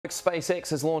SpaceX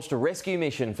has launched a rescue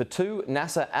mission for 2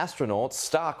 NASA astronauts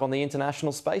stuck on the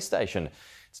International Space Station.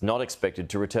 It's not expected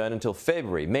to return until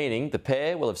February, meaning the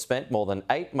pair will have spent more than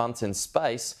 8 months in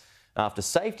space after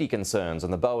safety concerns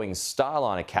on the Boeing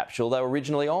Starliner capsule they were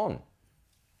originally on.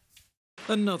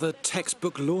 Another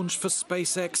textbook launch for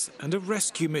SpaceX and a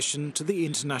rescue mission to the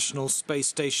International Space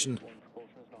Station.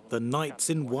 The knights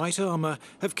in white armour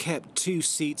have kept 2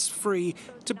 seats free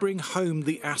to bring home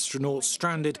the astronauts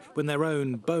stranded when their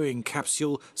own Boeing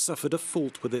capsule suffered a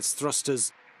fault with its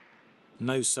thrusters.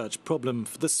 No such problem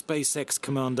for the SpaceX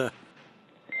commander.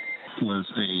 It was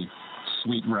a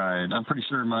sweet ride. I'm pretty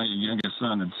sure my youngest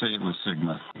son would say it was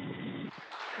Sigma.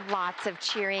 Lots of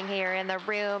cheering here in the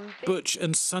room. Butch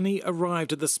and Sunny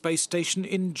arrived at the space station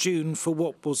in June for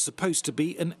what was supposed to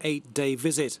be an 8-day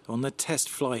visit on the test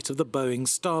flight of the Boeing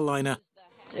Starliner.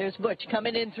 There's Butch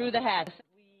coming in through the hat.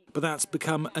 But that's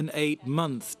become an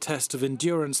 8-month test of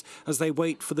endurance as they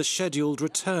wait for the scheduled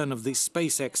return of the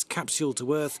SpaceX capsule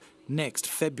to Earth next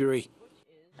February.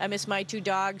 I miss my 2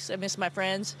 dogs. I miss my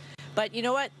friends. But you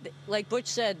know what? Like Butch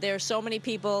said, there are so many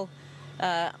people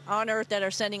on Earth that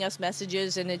are sending us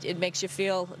messages, and it makes you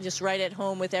feel just right at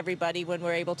home with everybody when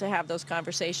we're able to have those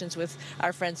conversations with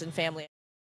our friends and family.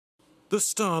 The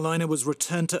Starliner was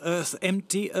returned to Earth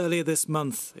empty earlier this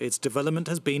month. Its development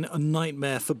has been a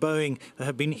nightmare for Boeing. There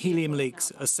have been helium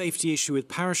leaks, a safety issue with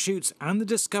parachutes, and the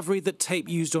discovery that tape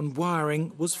used on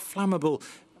wiring was flammable.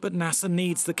 But NASA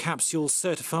needs the capsule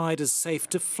certified as safe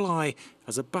to fly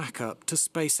as a backup to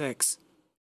SpaceX.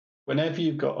 Whenever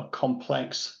you've got a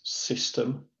complex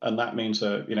system, and that means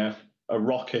a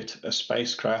rocket, a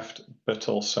spacecraft, but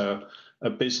also a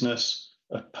business,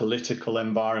 a political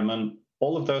environment,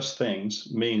 all of those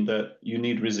things mean that you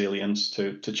need resilience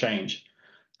to change.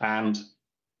 And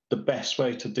the best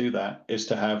way to do that is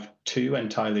to have 2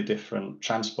 entirely different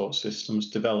transport systems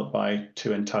developed by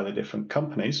 2 entirely different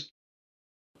companies.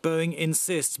 Boeing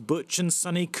insists Butch and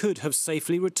Sunny could have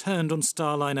safely returned on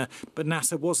Starliner, but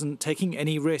NASA wasn't taking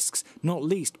any risks, not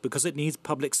least because it needs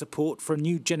public support for a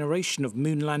new generation of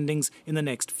moon landings in the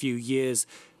next few years.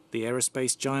 The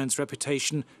aerospace giant's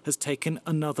reputation has taken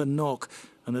another knock,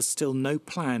 and there's still no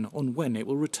plan on when it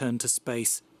will return to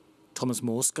space. Thomas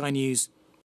Moore, Sky News.